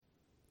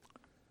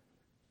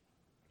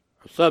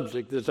Our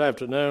subject this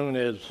afternoon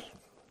is,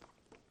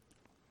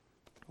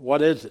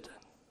 what is it?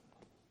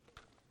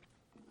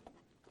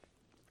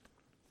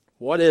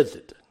 What is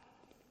it?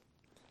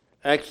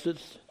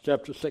 Exodus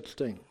chapter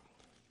 16.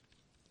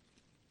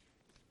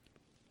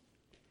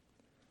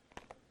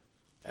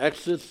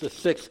 Exodus the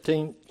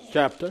 16th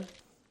chapter.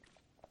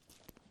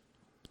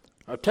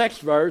 Our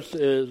text verse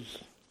is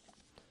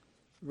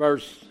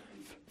verse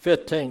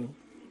 15.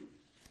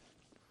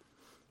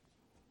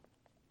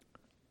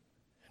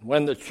 And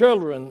when the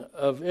children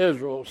of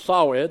Israel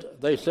saw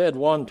it, they said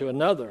one to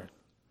another,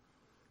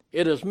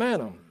 "It is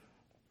manna,"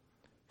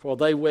 for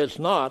they wist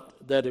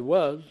not that it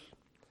was.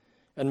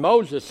 And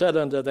Moses said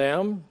unto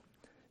them,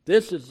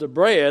 "This is the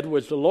bread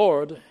which the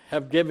Lord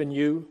hath given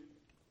you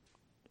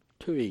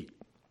to eat."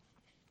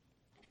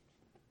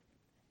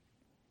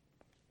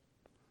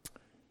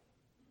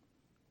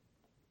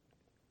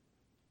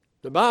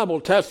 The Bible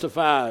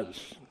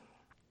testifies.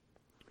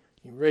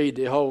 You read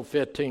the whole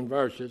 15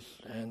 verses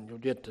and you'll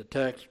get the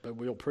text, but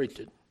we'll preach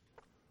it.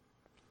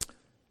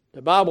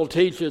 The Bible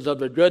teaches of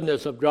the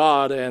goodness of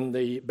God and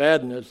the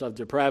badness of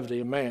depravity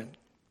of man.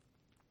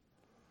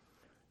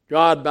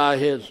 God, by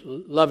his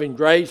loving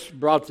grace,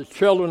 brought the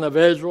children of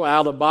Israel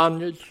out of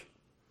bondage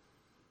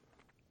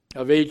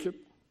of Egypt.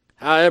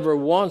 However,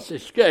 once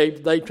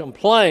escaped, they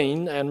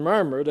complained and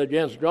murmured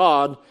against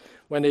God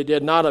when it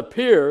did not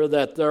appear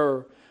that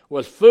there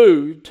was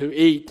food to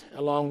eat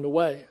along the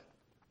way.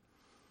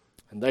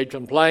 And they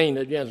complained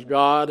against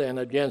God and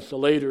against the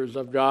leaders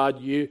of God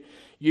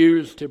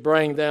used to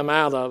bring them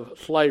out of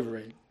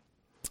slavery.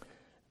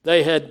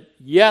 They had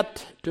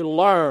yet to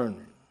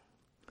learn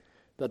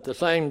that the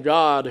same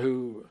God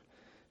who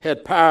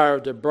had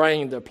power to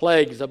bring the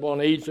plagues upon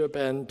Egypt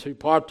and to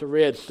part the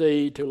Red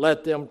Sea, to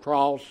let them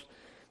cross,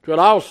 could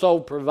also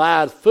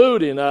provide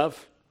food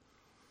enough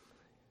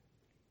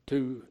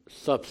to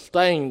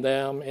sustain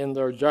them in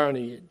their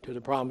journey to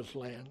the Promised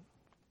Land.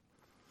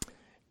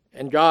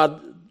 And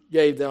God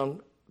gave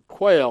them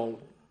quail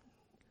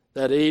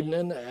that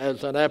evening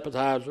as an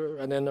appetizer,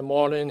 and in the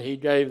morning he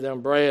gave them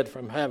bread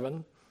from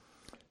heaven,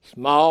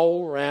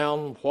 small,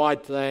 round,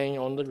 white thing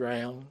on the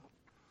ground.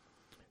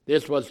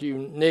 This was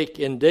unique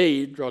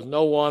indeed, because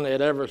no one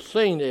had ever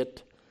seen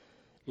it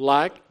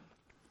like.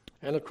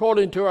 And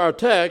according to our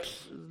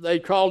text, they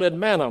called it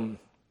manna,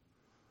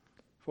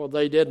 for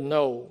they didn't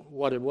know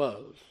what it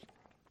was.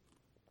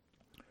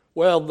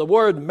 Well, the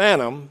word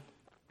manna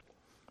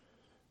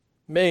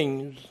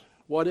means,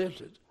 what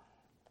is it?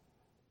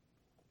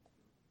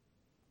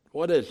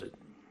 What is it?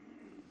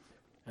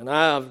 And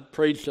I've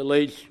preached at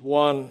least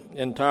one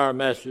entire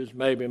message,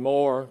 maybe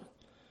more,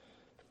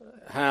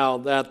 how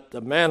that the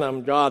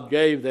manna God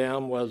gave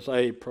them was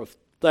a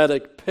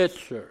prophetic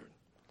picture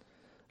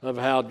of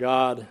how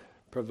God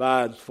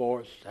provides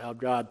for us, how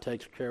God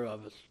takes care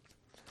of us.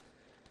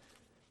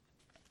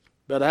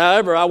 But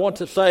however, I want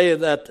to say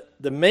that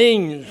the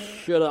means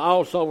should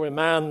also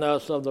remind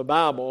us of the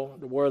Bible,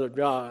 the Word of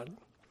God.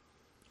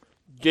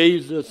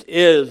 Jesus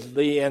is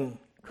the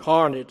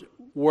incarnate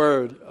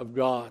Word of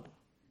God.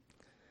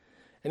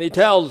 And he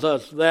tells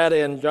us that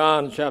in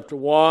John chapter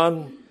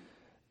 1,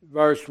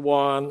 verse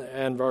 1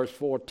 and verse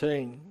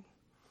 14.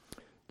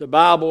 The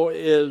Bible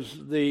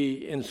is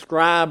the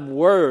inscribed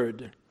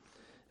Word,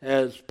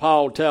 as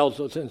Paul tells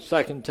us in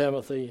 2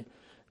 Timothy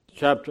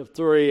chapter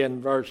 3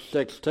 and verse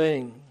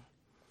 16.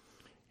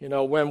 You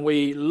know, when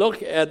we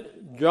look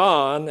at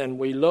John and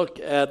we look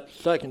at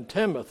 2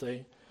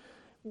 Timothy,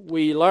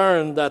 we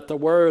learn that the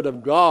Word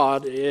of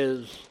God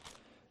is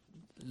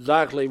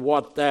exactly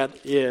what that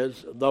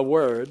is, the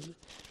Word.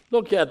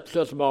 Look at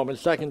just a moment,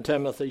 2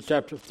 Timothy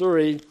chapter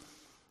 3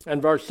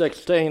 and verse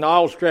 16.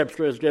 All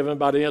Scripture is given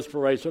by the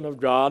inspiration of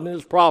God and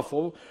is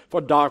profitable for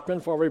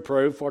doctrine, for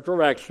reproof, for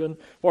correction,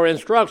 for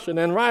instruction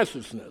in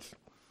righteousness.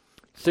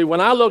 See,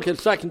 when I look at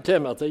 2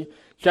 Timothy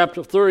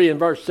chapter 3 and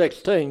verse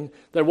 16,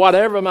 that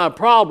whatever my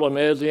problem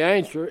is, the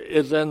answer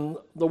is in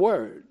the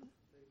Word.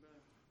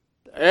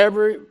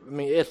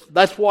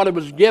 That's what it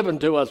was given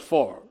to us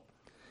for.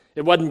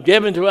 It wasn't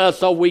given to us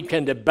so we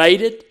can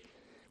debate it. It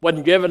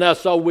wasn't given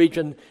us so we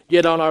can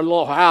get on our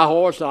little high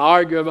horse and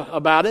argue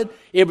about it.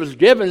 It was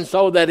given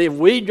so that if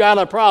we got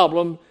a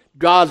problem,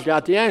 God's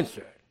got the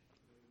answer.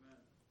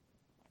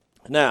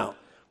 Now,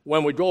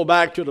 when we go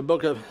back to the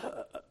book of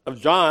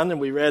John, and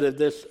we read it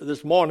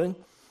this morning,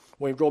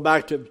 we go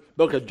back to the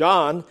book of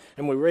John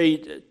and we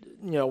read,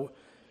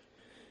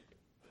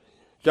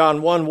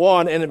 John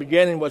 1:1, in the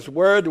beginning was the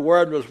Word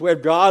was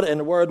with God, and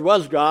the Word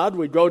was God.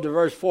 We go to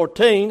verse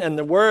 14, and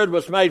the Word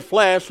was made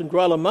flesh and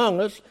dwelt among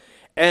us,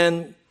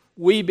 and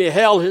we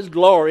beheld his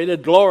glory, the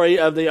glory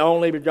of the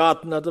only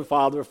begotten of the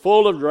Father,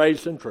 full of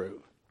grace and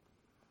truth.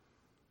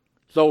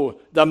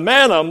 So the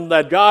manna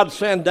that God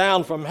sent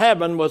down from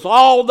heaven was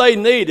all they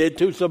needed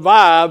to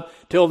survive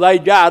till they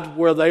got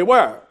where they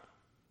were.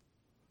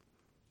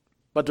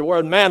 But the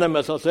word manna,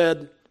 as I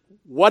said,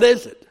 what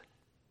is it?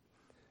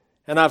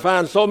 And I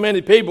find so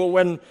many people,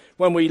 when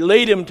we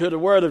lead them to the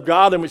Word of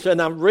God and we say,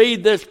 now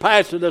read this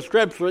passage of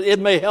Scripture, it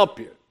may help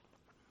you.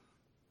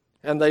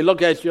 And they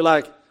look at you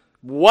like,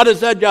 What has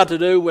that got to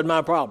do with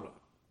my problem?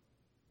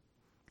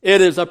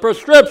 It is a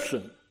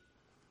prescription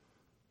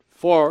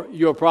for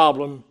your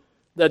problem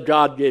that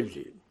God gives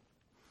you.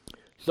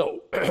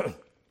 So,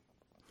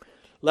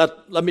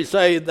 let me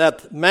say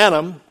that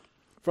manna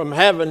from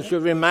heaven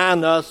should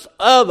remind us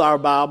of our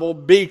Bible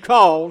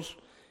because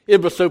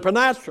it was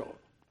supernatural.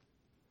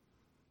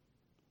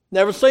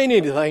 Never seen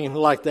anything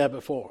like that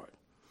before.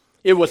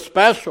 It was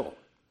special.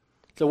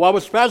 So what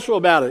was special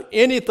about it?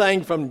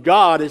 Anything from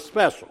God is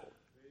special.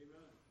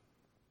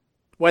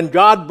 When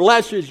God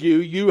blesses you,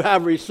 you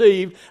have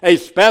received a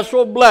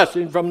special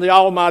blessing from the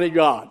Almighty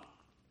God.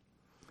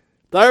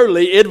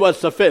 Thirdly, it was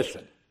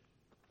sufficient.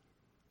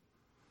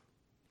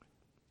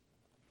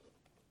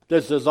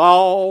 This is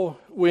all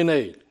we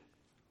need.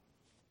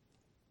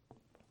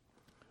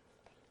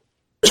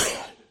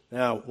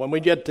 Now, when we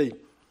get the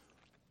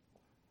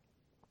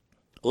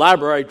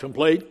library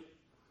complete,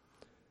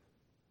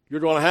 you're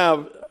going to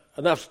have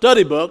enough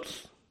study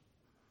books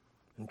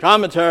and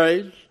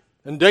commentaries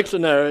and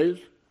dictionaries.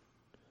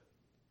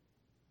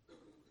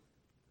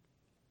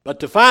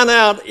 But to find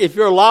out if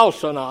you're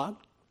lost or not,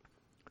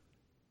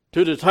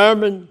 to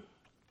determine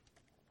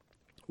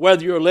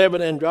whether you're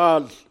living in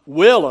God's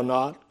will or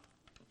not,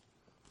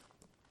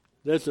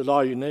 this is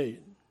all you need.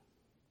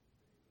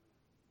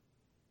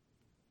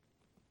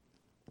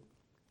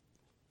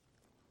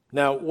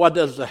 Now, what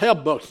does the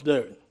help books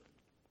do?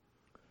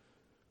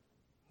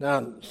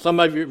 Now, some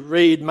of you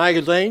read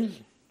magazines.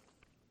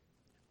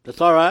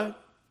 That's all right.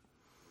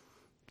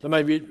 Some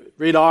of you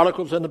read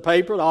articles in the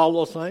paper, all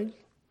those things.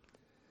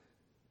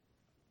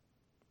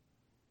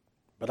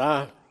 But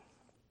I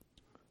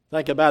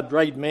think about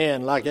great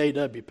men like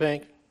A.W.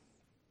 Pink,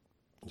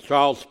 and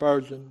Charles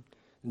Spurgeon,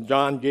 and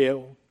John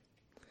Gill.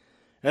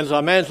 And as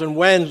I mentioned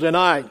Wednesday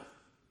night,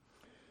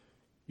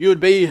 you would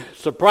be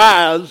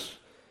surprised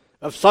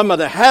of some of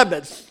the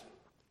habits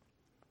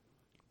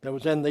that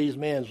was in these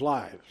men's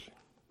lives.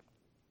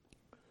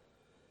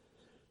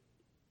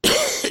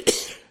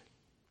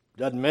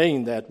 Doesn't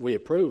mean that we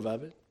approve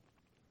of it.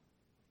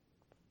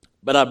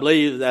 But I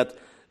believe that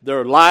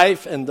their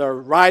life and their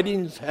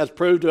writings has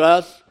proved to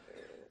us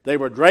they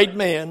were great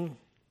men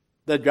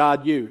that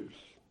God used.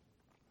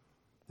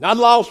 Not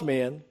lost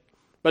men,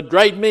 but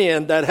great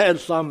men that had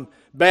some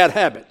bad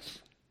habits.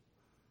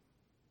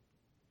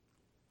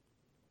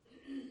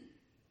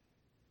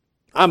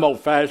 I'm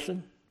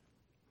old-fashioned.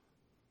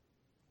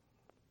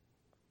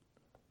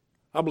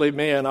 I believe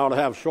men ought to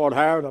have short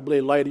hair, and I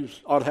believe ladies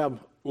ought to have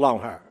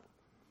long hair.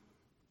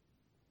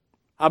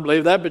 I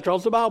believe that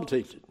because the Bible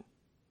teaches it.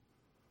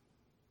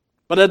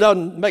 But it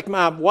doesn't make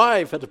my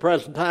wife at the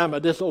present time a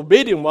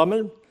disobedient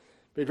woman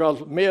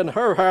because me and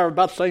her hair are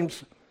about the same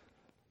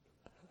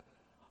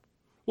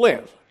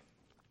length.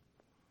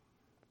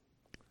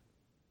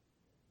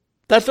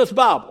 That's just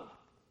Bible.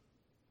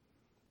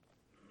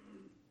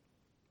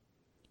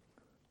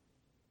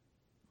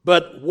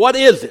 But what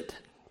is it,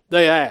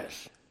 they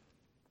ask?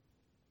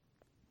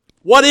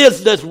 What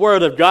is this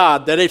Word of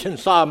God that it can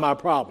solve my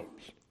problems?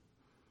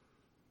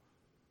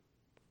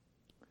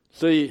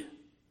 See,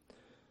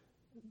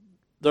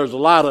 there's a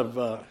lot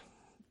of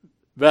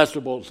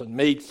vegetables and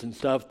meats and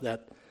stuff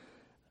that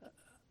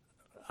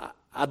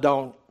I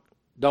don't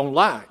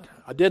like.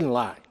 I didn't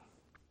like.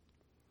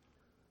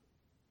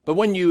 But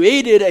when you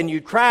eat it and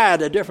you try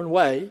it a different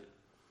way,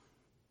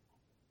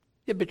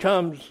 it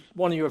becomes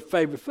one of your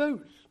favorite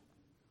foods.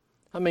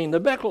 I mean, the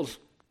Beckles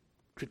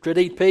could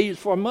eat peas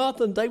for a month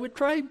and they would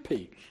trade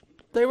peas.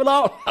 They would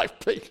all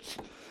like peas.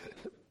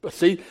 But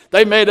see,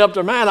 they made up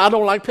their mind, I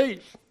don't like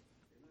peas.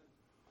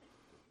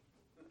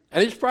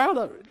 And he's proud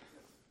of it.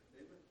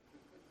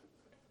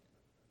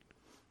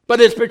 But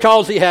it's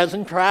because he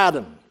hasn't tried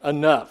them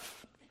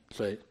enough.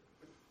 See?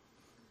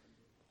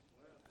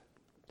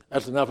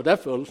 That's enough of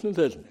that foolishness,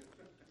 isn't it?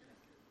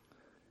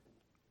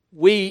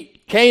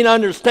 We can't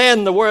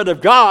understand the Word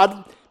of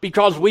God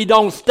because we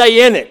don't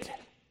stay in it.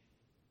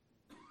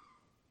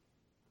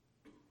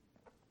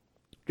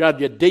 Got to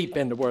get deep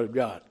in the Word of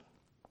God.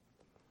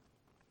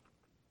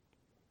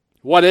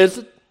 What is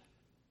it?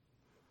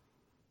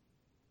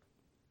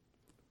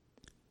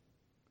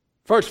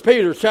 1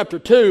 Peter chapter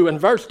 2 and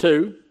verse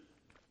 2,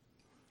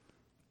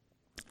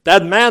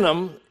 that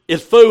manna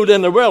is food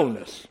in the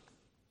wilderness.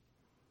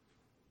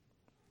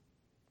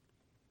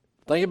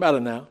 Think about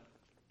it now.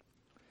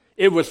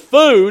 It was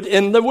food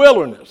in the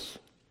wilderness.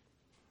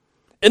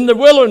 In the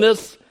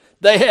wilderness,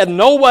 they had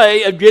no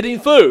way of getting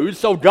food,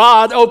 so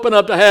God opened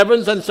up the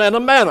heavens and sent a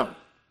manna.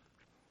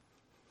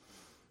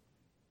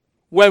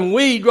 When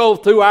we go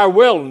through our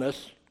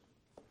wilderness,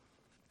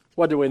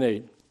 what do we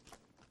need?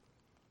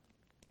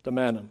 The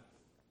manna.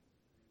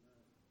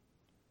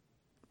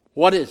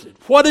 What is it?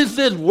 What has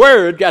this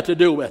Word got to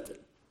do with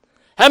it?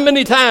 How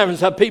many times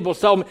have people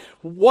told me,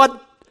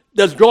 what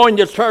does going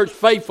to church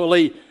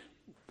faithfully,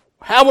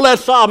 how will that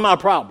solve my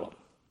problem?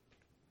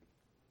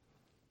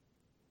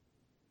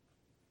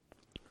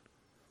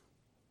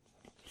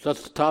 So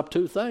that's the top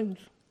two things.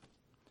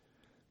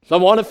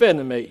 Someone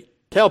offended me.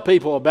 Tell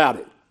people about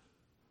it.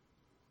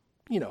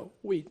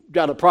 we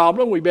got a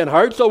problem, we've been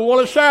hurt, so we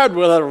want to share it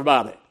with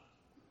everybody.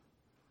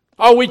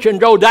 Or we can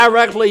go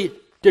directly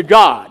to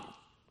God.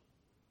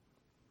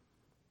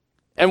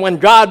 And when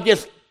God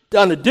gets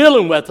done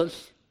dealing with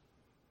us,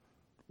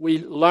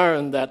 we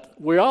learn that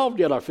we all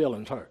get our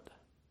feelings hurt.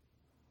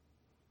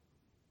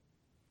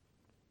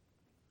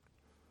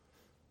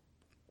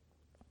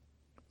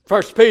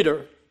 1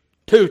 Peter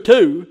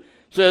 2:2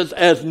 says,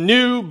 as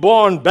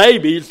newborn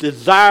babies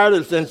desire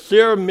the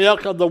sincere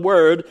milk of the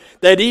word,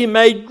 that he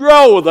may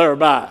grow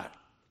thereby.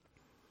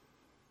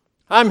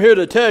 I'm here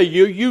to tell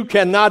you, you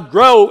cannot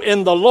grow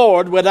in the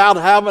Lord without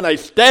having a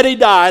steady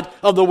diet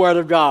of the Word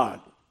of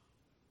God.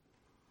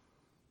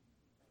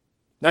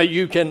 Now,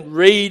 you can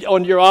read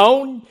on your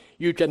own,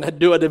 you can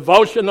do a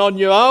devotion on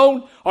your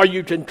own, or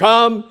you can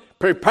come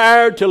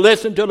prepared to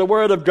listen to the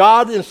Word of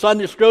God in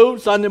Sunday school,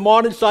 Sunday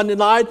morning, Sunday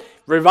night,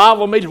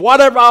 revival meetings,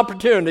 whatever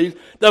opportunities.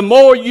 The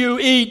more you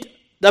eat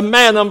the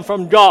manna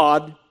from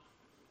God,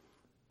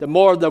 the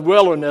more the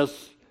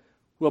wilderness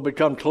will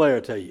become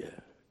clear to you.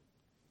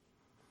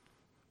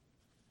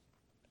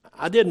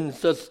 I didn't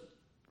just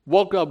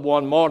woke up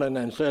one morning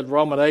and said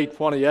Romans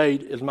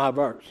 8:28 is my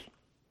verse.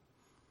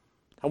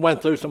 I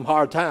went through some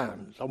hard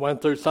times. I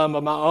went through some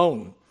of my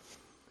own.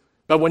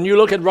 But when you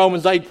look at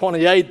Romans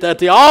 8:28, that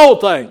the all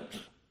things,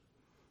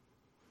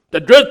 the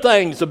good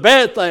things, the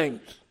bad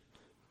things,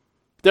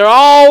 they're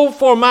all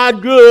for my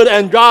good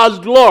and God's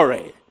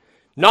glory.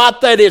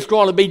 Not that it's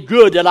going to be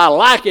good that I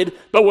like it,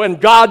 but when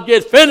God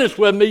gets finished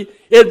with me,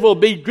 it will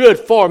be good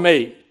for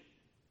me.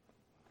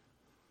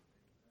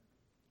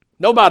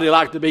 Nobody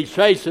likes to be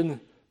chastened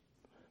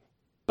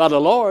by the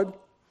Lord.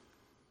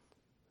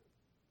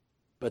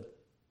 But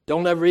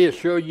don't that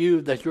reassure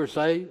you that you're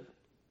saved?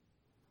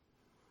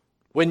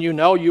 When you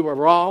know you were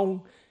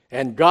wrong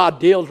and God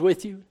deals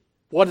with you,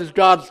 what is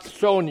God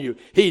showing you?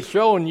 He's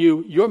showing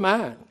you you're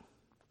mine.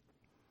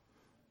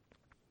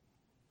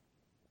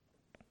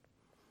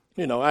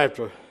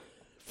 After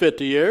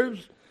 50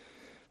 years,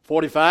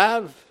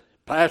 45,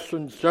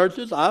 pastoring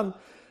churches, I've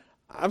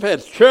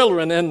had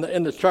children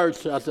in the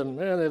church. I said,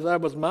 man, if that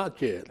was my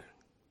kid.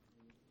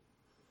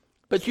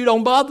 But you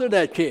don't bother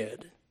that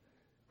kid.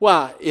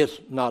 Why? It's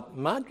not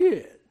my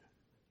kid.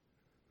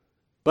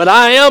 But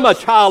I am a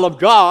child of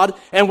God,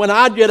 and when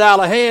I get out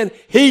of hand,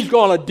 He's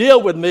going to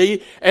deal with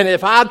me, and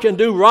if I can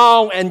do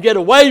wrong and get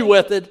away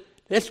with it,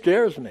 it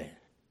scares me.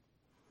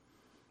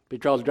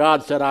 Because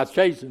God said, I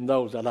chasten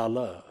those that I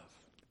love.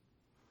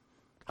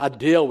 I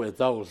deal with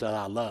those that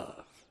I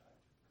love.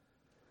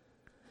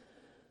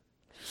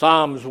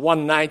 Psalms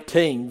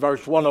 119,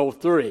 verse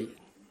 103.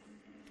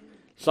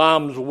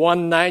 Psalms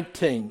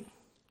 119.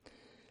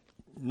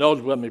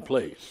 Note with me,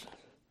 please.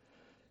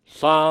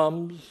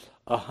 Psalms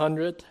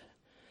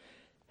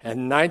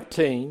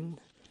 119,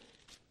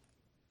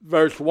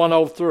 verse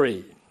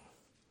 103.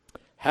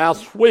 How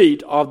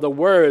sweet are the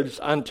words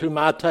unto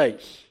my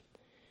taste,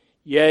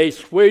 yea,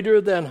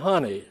 sweeter than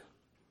honey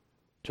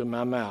to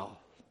my mouth.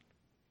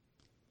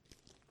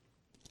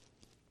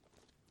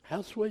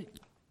 How sweet.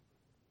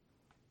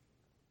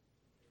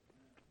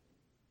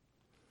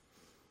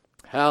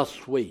 How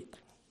sweet.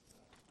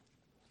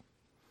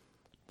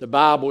 The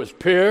Bible is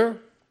pure.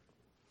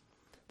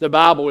 The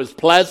Bible is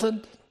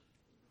pleasant.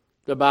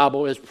 The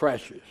Bible is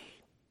precious.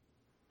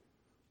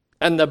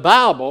 And the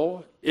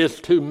Bible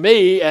is to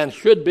me and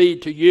should be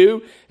to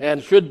you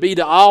and should be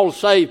to all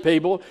saved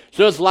people,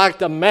 just like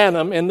the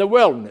manna in the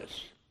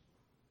wilderness.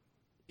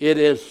 It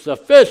is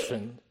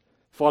sufficient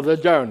for the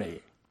journey.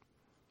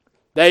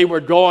 They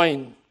were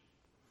going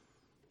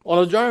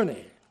on a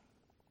journey.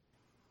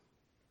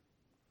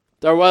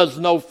 There was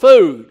no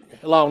food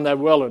along that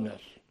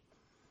wilderness.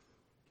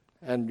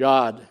 And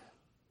God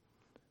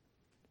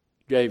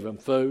gave them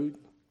food.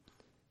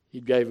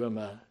 He gave them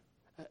an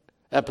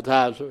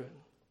appetizer.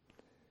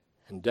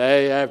 And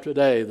day after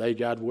day, they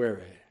got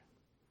weary.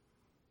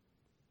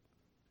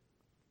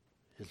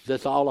 Is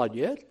this all I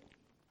get?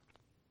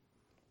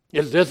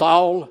 Is this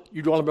all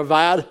you're going to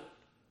provide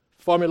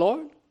for me,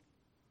 Lord?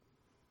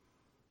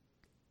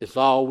 It's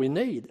all we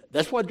need.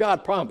 That's what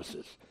God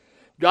promises.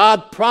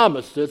 God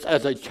promises,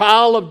 as a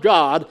child of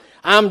God,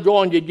 I'm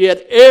going to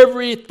get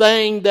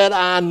everything that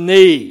I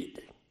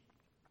need.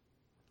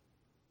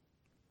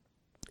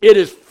 It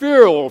is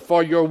fuel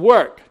for your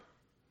work.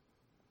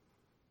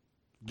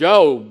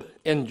 Job,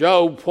 in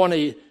Job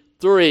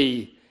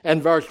 23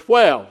 and verse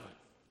 12,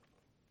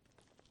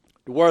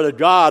 the Word of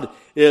God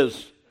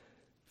is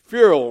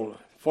fuel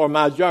for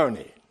my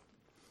journey.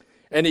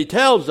 And he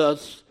tells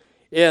us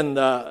in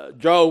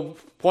Job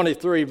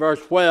 23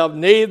 verse 12,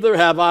 neither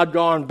have I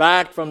gone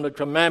back from the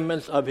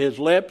commandments of his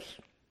lips.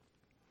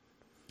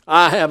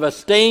 I have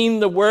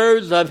esteemed the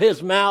words of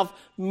his mouth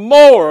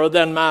more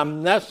than my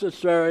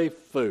necessary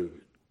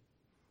food.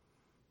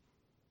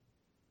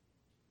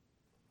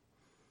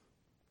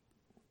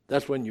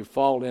 That's when you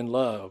fall in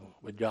love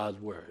with God's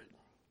word.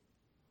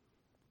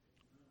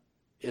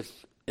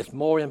 It's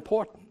more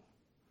important.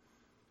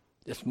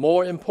 It's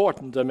more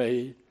important to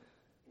me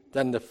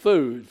than the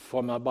food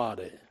for my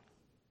body.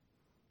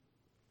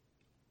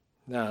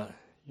 Now,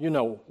 You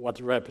know what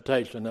the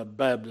reputation of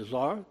Baptists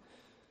are.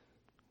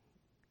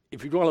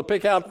 If you're going to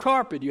pick out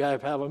carpet, you have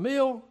to have a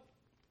meal.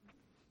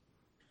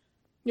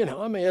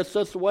 It's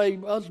just the way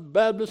us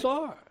Baptists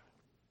are.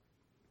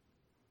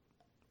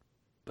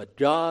 But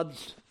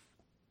God's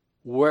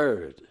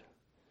Word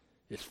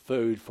is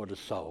food for the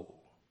soul.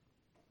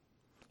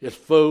 It's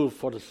food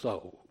for the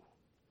soul.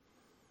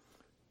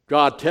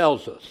 God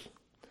tells us.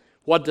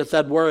 What does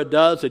that Word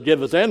do? It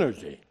gives us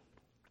energy.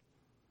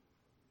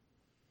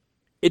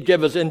 It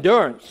gives us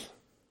endurance.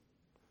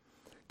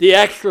 The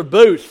extra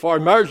boost for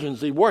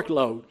emergency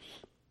workloads.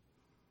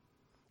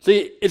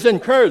 See, it's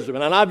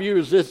encouragement, and I've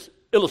used this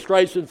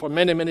illustration for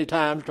many, many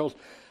times because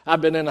I've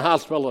been in the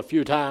hospital a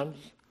few times.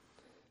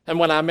 And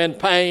when I'm in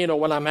pain or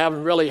when I'm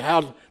having really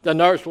how the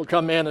nurse will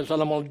come in and say,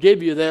 I'm going to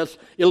give you this,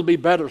 it'll be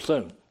better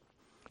soon.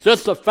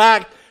 Just the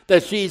fact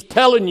that she's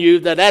telling you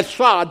that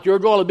shot, you're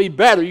going to be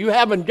better. You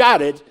haven't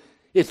got it.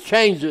 It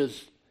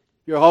changes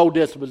your whole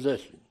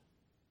disposition.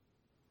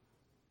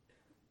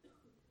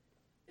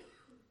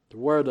 The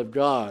Word of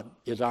God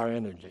is our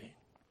energy.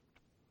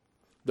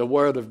 The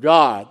Word of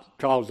God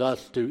calls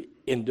us to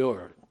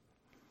endure.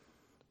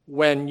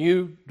 When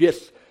you get,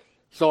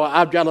 so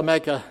I've got to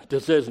make a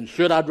decision.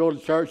 Should I go to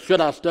church? Should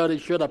I study?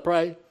 Should I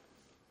pray?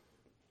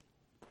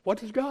 What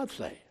does God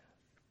say?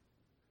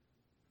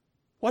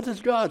 What does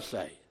God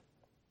say?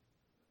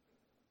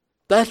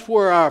 That's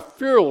where our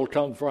fuel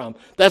comes from.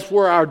 That's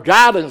where our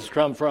guidance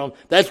comes from.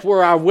 That's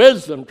where our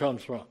wisdom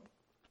comes from.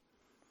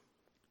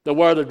 The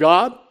Word of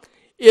God,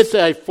 it's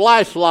a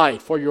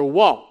flashlight for your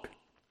walk.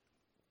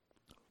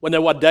 When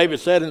what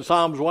David said in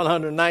Psalms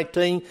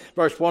 119,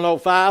 verse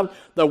 105,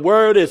 the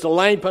Word is a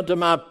lamp unto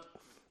my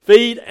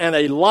feet and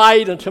a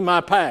light unto my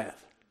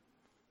path.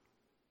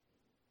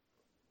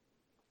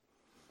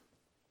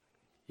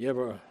 You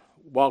ever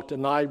walked at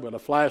night with a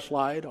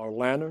flashlight or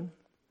lantern?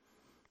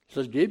 It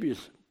says, give you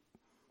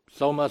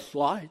so much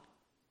light.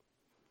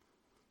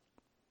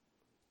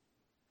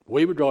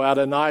 We would go out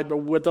at night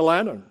with the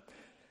lantern.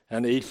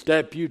 And each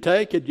step you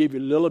take, it give you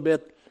a little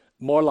bit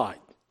more light.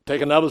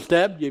 Take another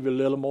step, give you a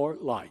little more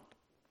light.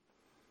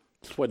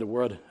 That's what the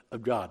Word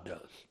of God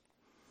does.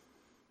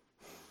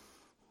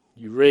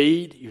 You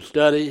read, you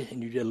study,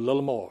 and you get a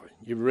little more.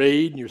 You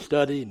read and you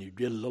study, and you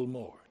get a little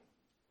more.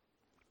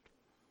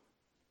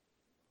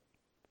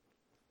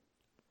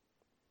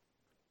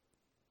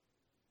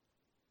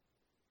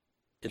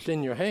 It's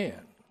in your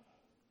hand.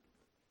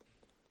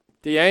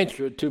 The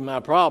answer to my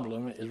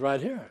problem is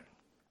right here.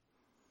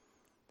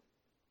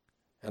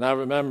 And I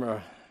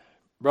remember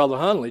Brother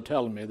Hunley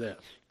telling me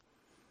this.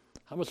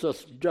 You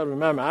got to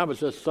remember, I was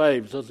just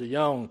saved as a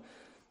young,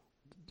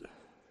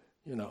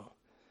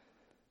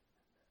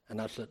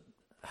 And I said,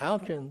 how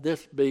can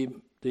this be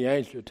the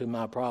answer to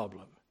my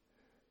problem?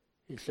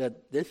 He said,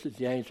 this is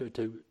the answer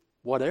to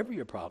whatever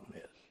your problem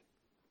is.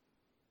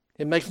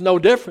 It makes no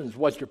difference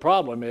what your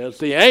problem is.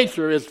 The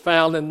answer is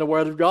found in the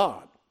Word of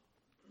God.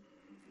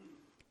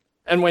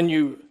 And when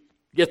you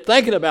get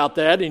thinking about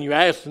that and you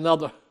ask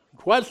another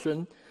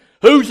question,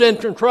 who's in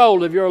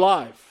control of your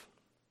life?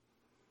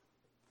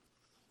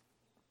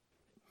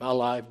 My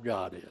life,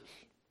 God is.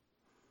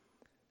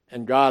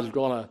 And God's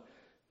going to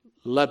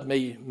let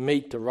me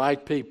meet the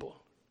right people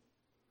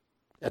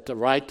at the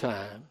right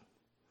time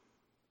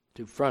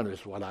to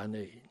furnish what I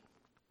need.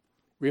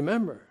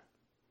 Remember,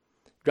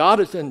 God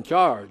is in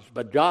charge,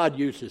 but God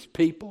uses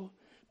people,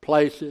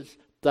 places,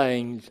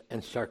 things,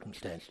 and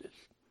circumstances.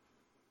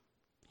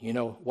 You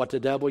know what the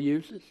devil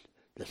uses?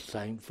 The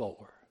same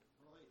four.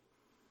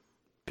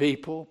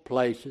 People,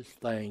 places,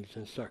 things,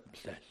 and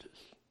circumstances.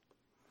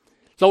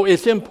 So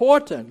it's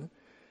important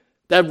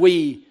that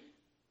we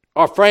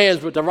are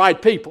friends with the right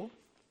people.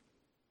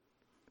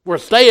 We're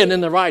staying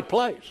in the right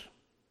place.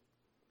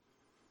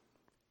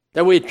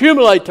 That we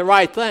accumulate the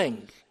right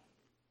things.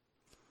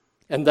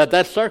 And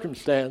that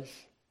circumstance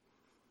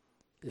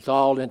is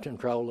all in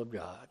control of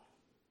God.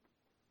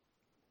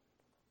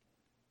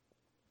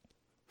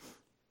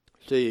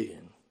 See,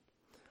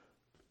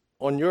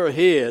 on your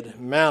head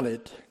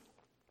mounted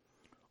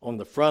on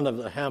the front of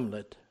the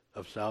helmet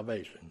of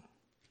salvation,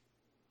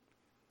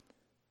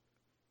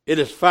 it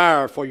is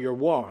fire for your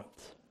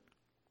warmth.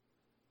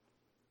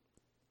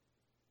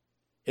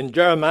 In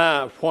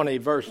Jeremiah 20,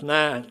 verse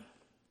 9,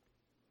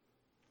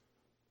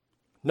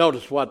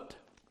 notice what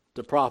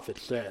the prophet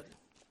said.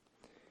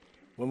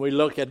 When we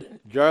look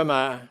at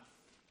Jeremiah,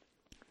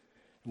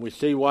 we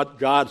see what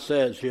God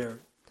says here.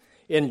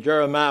 In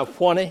Jeremiah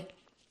 20,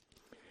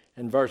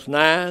 in verse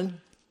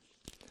 9,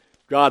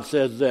 God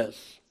says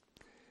this,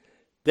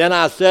 Then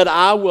I said,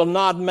 I will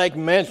not make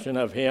mention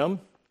of him,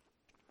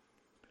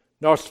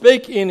 nor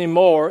speak any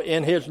more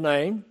in his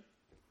name.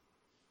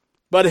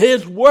 But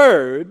his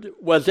word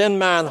was in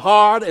mine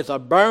heart as a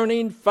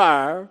burning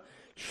fire,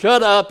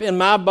 shut up in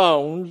my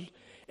bones,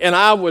 and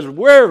I was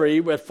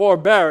weary with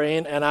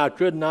forbearing, and I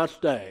could not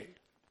stay.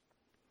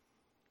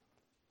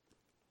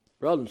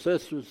 Brothers and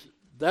sisters,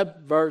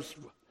 that verse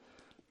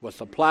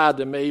was applied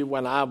to me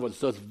when I was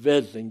just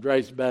visiting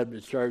Grace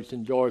Baptist Church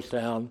in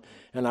Georgetown,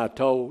 and I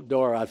told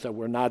Dora, I said,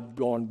 we're not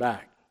going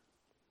back.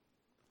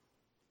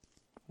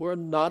 we're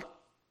not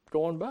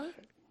going back.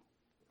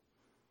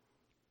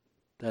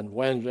 Then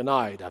Wednesday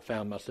night, I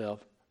found myself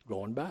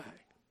going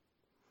back.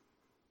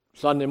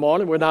 Sunday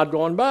morning, we're not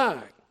going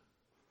back.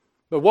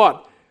 But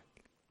what?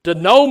 To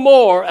know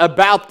more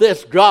about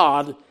this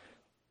God,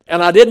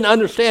 and I didn't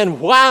understand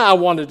why I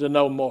wanted to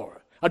know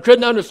more. I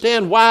couldn't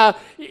understand why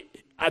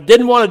I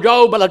didn't want to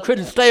go, but I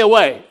couldn't stay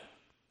away.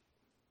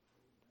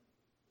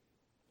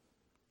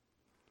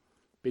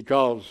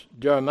 Because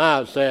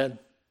Jeremiah said,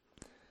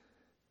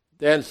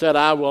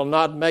 I will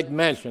not make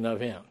mention of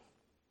him.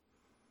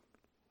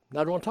 I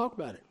don't want to talk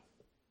about it.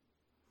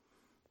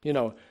 You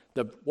know,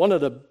 one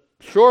of the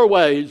sure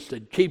ways to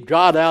keep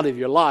God out of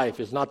your life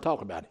is not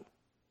talk about him.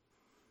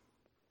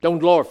 Don't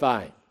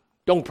glorify him.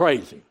 Don't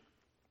praise him.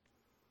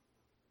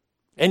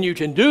 And you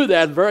can do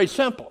that very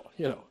simple,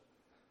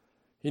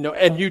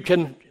 and you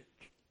can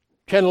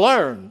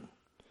learn.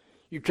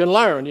 You can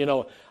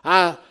learn,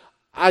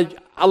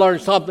 I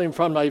learned something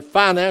from a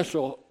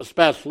financial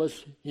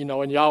specialist,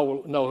 and y'all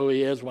will know who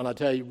he is when I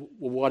tell you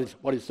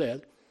what he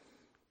said.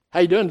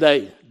 How you doing,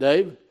 Dave?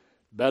 Dave,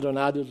 better than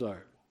I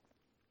deserve.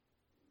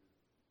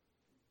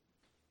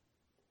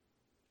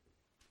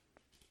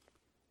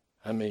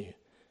 I mean,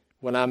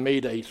 when I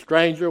meet a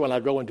stranger, when I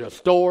go into a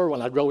store,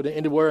 when I go to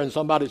anywhere and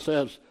somebody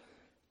says,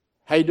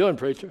 how you doing,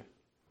 preacher?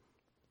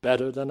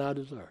 Better than I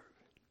deserve.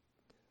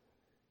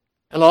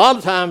 And a lot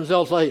of times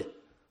they'll say,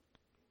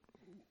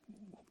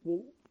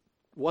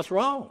 what's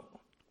wrong?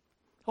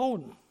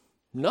 Oh,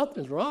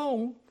 nothing's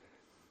wrong.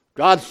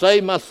 God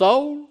saved my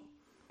soul.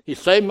 He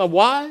saved my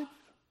wife.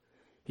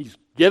 He's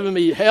given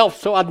me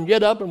health so I can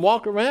get up and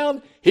walk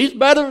around. He's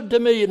better to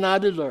me than I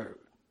deserve.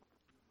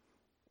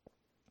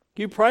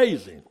 You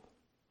praise him.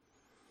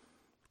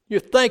 You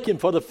thank him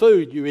for the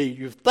food you eat.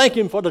 You thank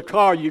him for the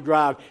car you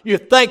drive. You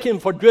thank him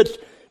for good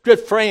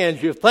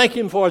friends. You thank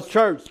him for a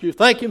church. You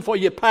thank him for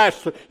your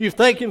pastor. You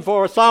thank him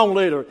for a song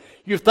leader.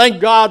 You thank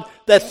God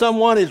that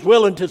someone is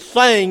willing to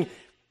sing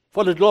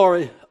for the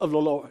glory of the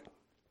Lord.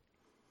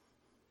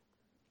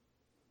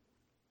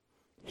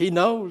 He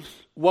knows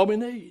what we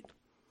need.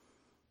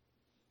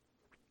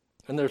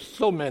 And there's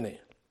so many.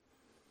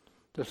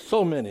 There's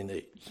so many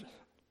needs.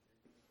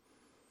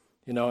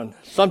 And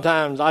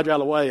sometimes I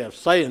got a way of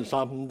saying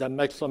something that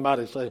makes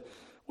somebody say,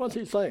 what's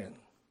he saying?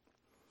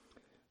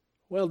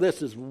 Well,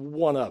 this is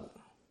one of them.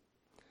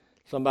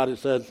 Somebody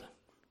says,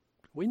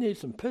 we need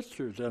some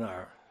pictures in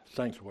our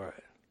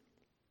sanctuary.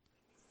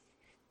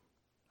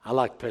 I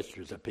like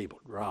pictures that people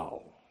draw.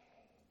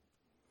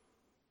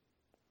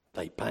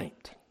 They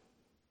paint.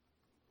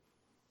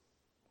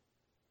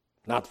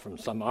 Not from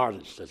some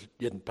artist that's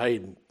getting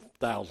paid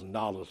 $1,000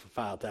 or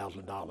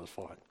 $5,000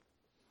 for it.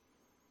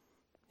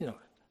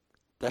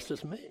 That's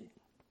just me.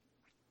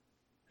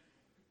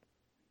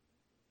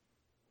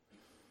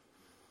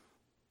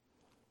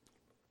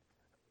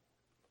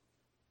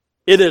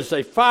 It is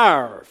a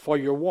fire for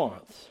your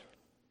warmth.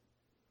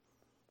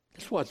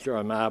 That's what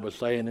Jeremiah was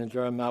saying in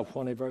Jeremiah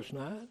 20, verse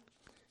 9.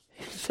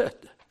 He said,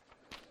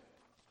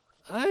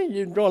 I ain't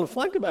even going to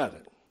think about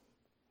it.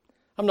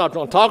 I'm not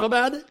going to talk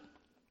about it.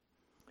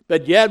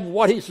 But yet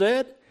what he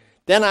said,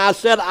 then I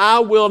said, I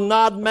will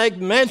not make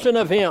mention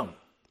of him.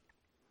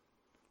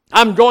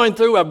 I'm going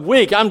through a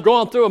week. I'm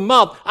going through a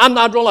month. I'm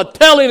not going to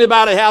tell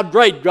anybody how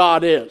great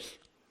God is.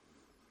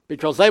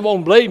 Because they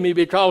won't believe me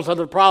because of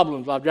the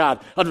problems I've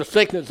got, of the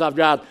sickness I've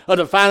got, of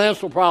the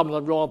financial problems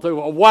I'm going through,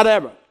 or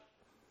whatever.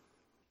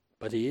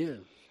 But he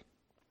is.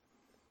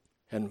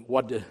 And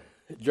what did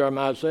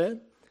Jeremiah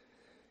said?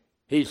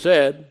 He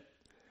said,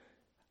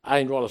 I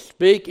ain't going to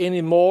speak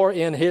anymore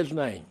in his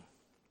name.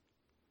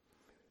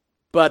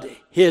 But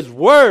his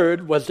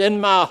word was in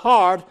my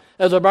heart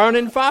as a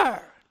burning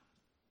fire.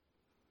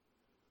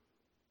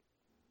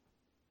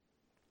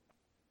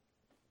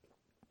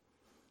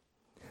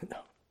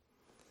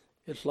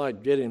 It's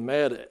like getting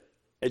mad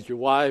at your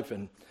wife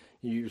and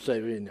you say,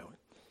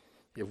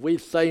 if we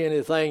say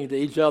anything to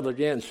each other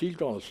again, she's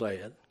going to say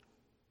it.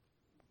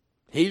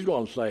 He's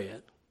going to say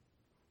it.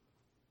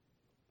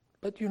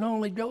 But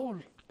only goes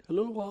a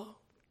little while.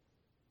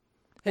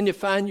 And you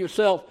find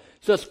yourself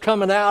just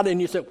coming out and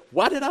you say,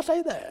 why did I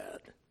say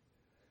that?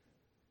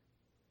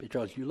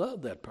 Because you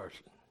love that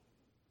person.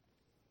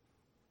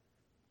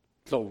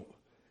 So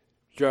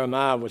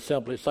Jeremiah was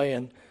simply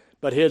saying,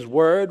 but his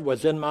word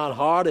was in my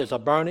heart as a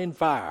burning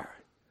fire.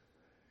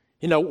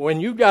 When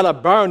you got a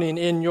burning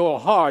in your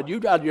heart, you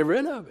got to get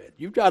rid of it.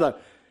 You got to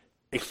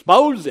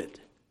expose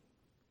it.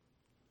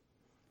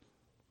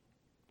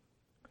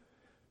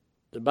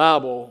 The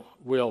Bible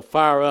will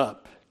fire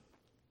up.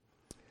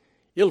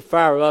 It'll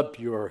fire up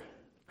your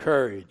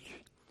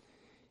courage.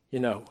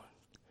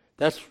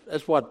 That's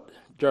what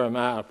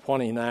Jeremiah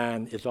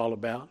 29 is all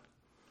about.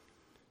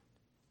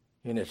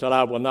 And it said,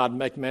 I will not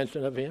make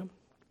mention of him,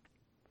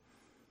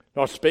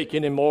 nor speak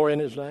any more in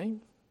his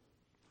name.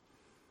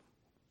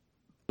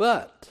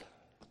 But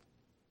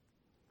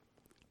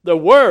the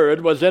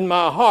word was in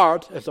my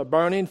heart as a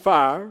burning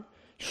fire,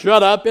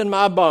 shut up in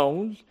my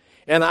bones,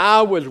 and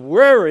I was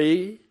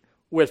weary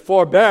with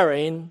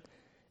forbearing.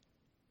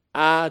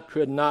 I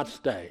could not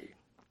stay.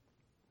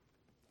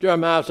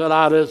 Jeremiah said,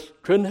 I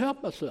just couldn't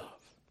help myself.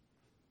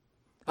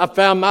 I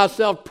found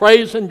myself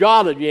praising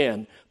God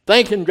again,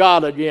 thanking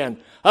God again,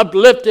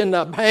 uplifting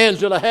the hands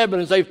to the heaven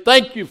and say,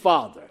 thank you,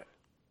 Father.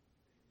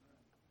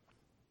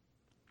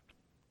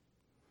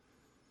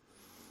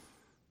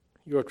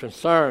 You're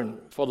concerned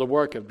for the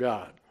work of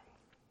God.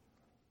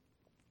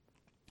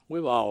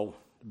 We've all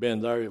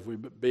been there, if we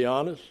be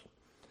honest.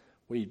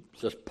 We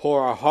just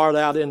pour our heart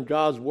out in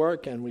God's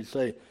work and we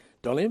say,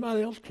 don't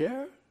anybody else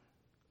care?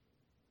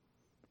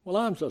 Well,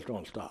 I'm just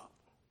going to stop.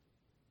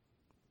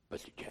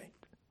 But you can't.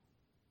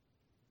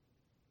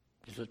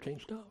 You just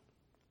can't stop.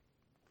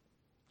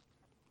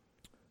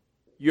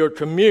 Your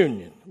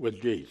communion with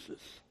Jesus.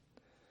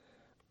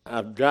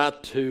 I've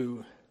got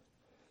to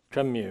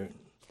commune.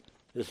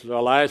 This is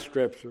our last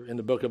scripture in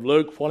the book of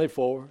Luke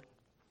 24.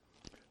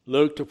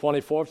 Luke, the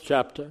 24th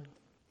chapter.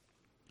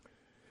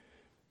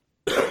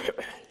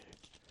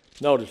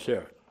 Notice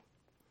here.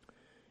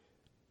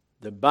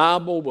 The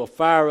Bible will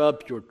fire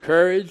up your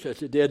courage,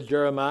 as it did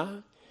Jeremiah,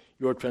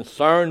 your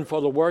concern for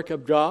the work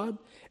of God,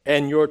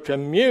 and your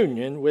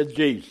communion with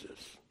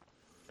Jesus.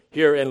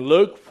 Here in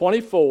Luke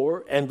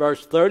 24 and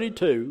verse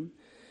 32,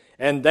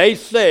 and they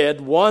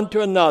said one to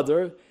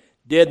another,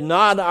 did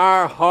not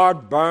our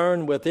heart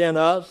burn within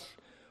us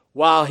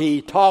while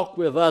he talked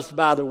with us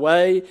by the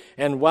way,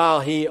 and while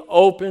he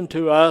opened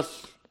to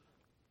us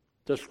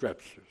the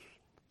Scriptures?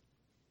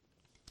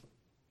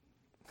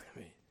 I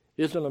mean,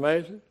 isn't it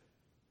amazing?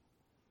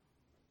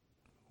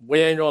 We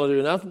ain't going to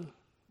do nothing.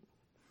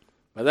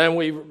 But then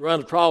we run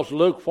across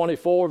Luke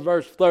 24,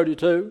 verse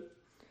 32,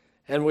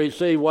 and we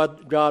see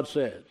what God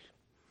says.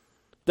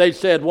 They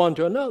said one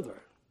to another.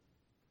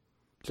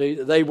 See,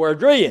 they were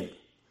agreeing.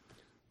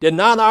 Did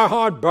not our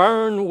heart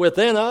burn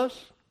within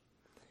us?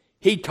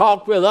 He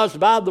talked with us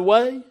by the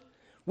way.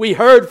 We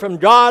heard from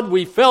God.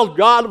 We felt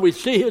God. We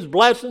see His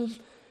blessings.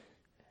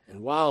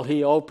 And while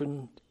He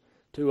opened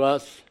to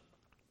us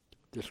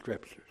the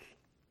Scriptures.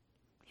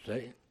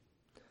 See?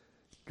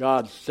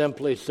 God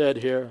simply said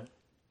here,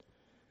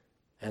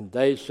 and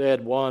they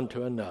said one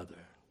to another.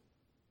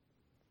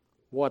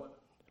 What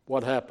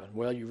happened?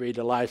 Well, you read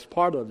the last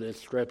part of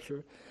this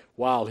scripture,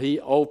 while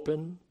He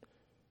opened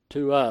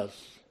to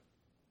us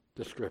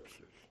the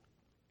Scriptures.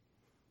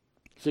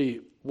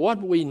 See,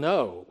 what we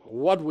know,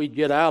 what we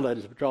get out of it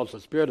is because the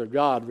Spirit of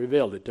God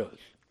revealed it to us.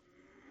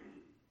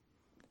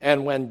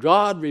 And when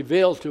God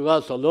reveals to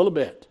us a little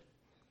bit,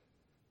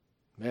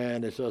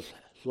 man, it's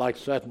like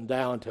sitting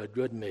down to a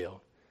good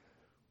meal.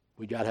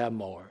 We got to have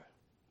more.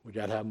 We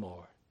got to have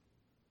more.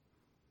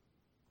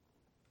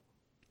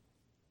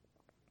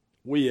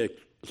 We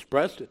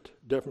express it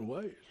different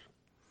ways.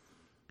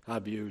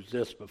 I've used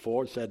this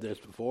before, said this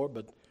before,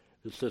 but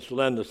Sister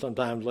Linda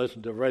sometimes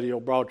listens to a radio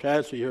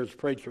broadcast. She hears a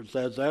preacher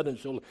says that, and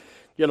she'll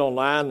get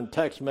online and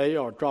text me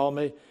or call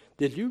me.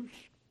 Did you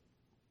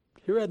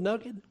hear that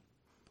nugget?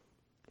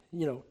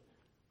 You know,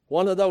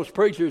 one of those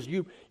preachers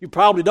you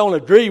probably don't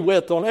agree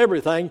with on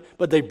everything,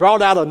 but they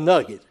brought out a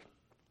nugget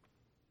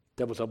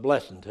that was a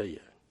blessing to you.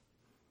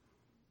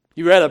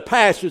 You read a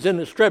passage in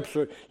the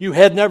Scripture you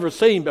had never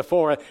seen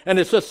before, and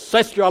it just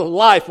sets your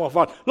life on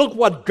fire. Look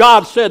what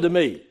God said to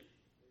me.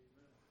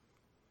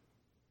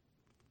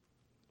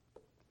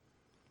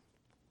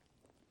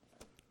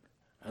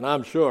 And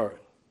I'm sure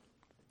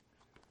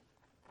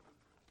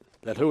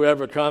that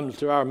whoever comes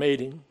to our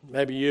meeting,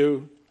 maybe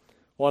you,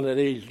 one of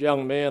these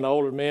young men,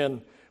 older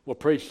men, will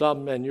preach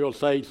something and you'll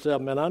say to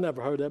yourself, man, I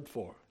never heard that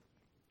before.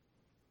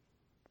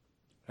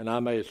 And I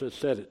may have just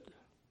said it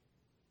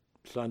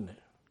Sunday.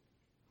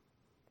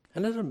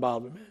 And it doesn't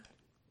bother me.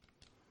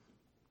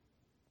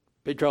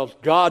 Because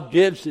God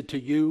gives it to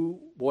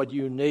you what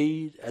you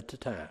need at the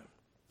time.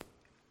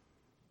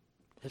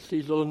 It's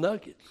these little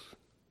nuggets.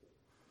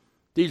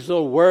 These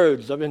little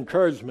words of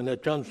encouragement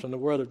that comes from the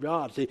Word of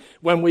God. See,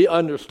 when we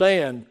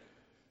understand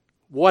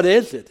what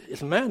is it?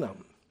 It's manna.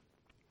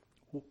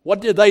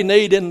 What did they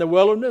need in the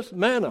wilderness?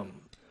 Manna.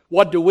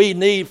 What do we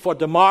need for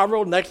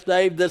tomorrow, next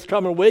day, this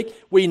coming week?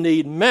 We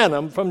need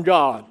manna from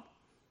God.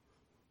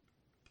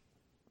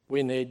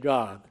 We need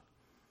God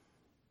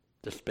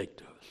to speak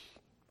to us.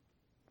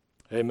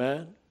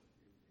 Amen?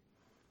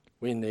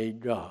 We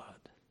need God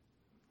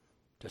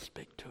to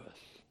speak to us.